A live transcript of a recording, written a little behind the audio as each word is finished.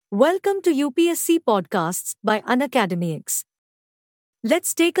Welcome to UPSC Podcasts by UnacademyX.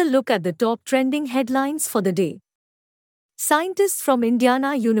 Let's take a look at the top trending headlines for the day. Scientists from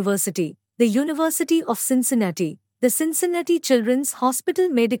Indiana University, the University of Cincinnati, the Cincinnati Children's Hospital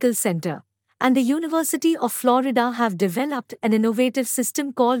Medical Center, and the University of Florida have developed an innovative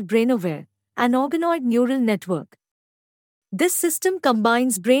system called BrainAware, an organoid neural network. This system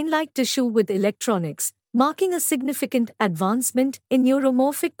combines brain-like tissue with electronics, marking a significant advancement in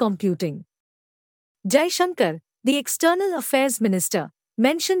neuromorphic computing. Jaishankar, the External Affairs Minister,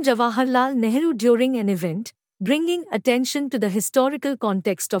 mentioned Jawaharlal Nehru during an event, bringing attention to the historical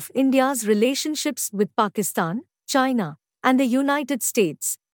context of India's relationships with Pakistan, China, and the United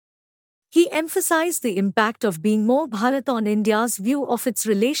States. He emphasized the impact of being more Bharat on India's view of its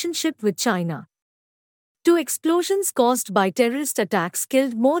relationship with China. Two explosions caused by terrorist attacks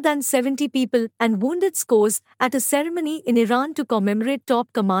killed more than 70 people and wounded scores at a ceremony in Iran to commemorate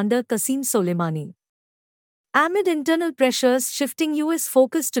top commander Qasem Soleimani. Amid internal pressures shifting US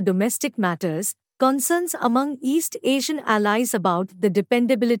focus to domestic matters, concerns among East Asian allies about the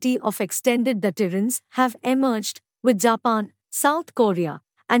dependability of extended deterrence have emerged, with Japan, South Korea,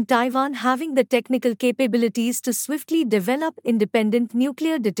 and Taiwan having the technical capabilities to swiftly develop independent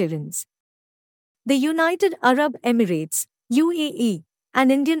nuclear deterrence. The United Arab Emirates, UAE,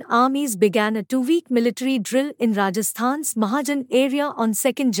 and Indian armies began a two-week military drill in Rajasthan's Mahajan area on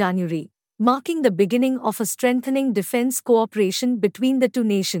 2 January, marking the beginning of a strengthening defense cooperation between the two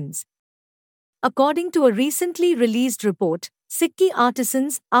nations. According to a recently released report, Sikhi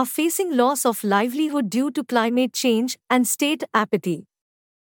artisans are facing loss of livelihood due to climate change and state apathy.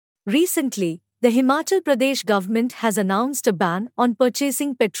 Recently, the Himachal Pradesh government has announced a ban on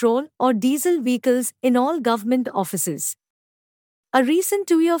purchasing petrol or diesel vehicles in all government offices. A recent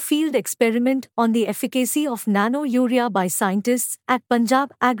two-year field experiment on the efficacy of nano-urea by scientists at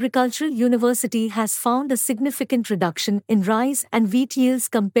Punjab Agricultural University has found a significant reduction in rice and wheat yields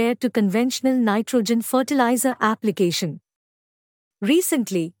compared to conventional nitrogen fertilizer application.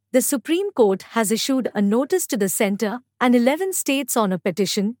 Recently, the Supreme Court has issued a notice to the Centre and 11 states on a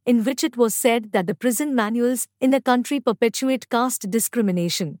petition in which it was said that the prison manuals in the country perpetuate caste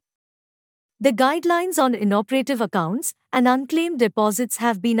discrimination. The guidelines on inoperative accounts and unclaimed deposits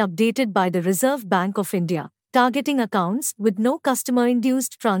have been updated by the Reserve Bank of India, targeting accounts with no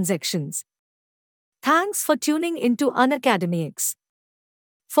customer-induced transactions. Thanks for tuning into UnacademyX.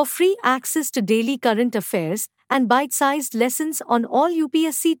 For free access to daily current affairs and bite-sized lessons on all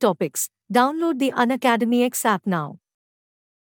UPSC topics, download the UnacademyX app now.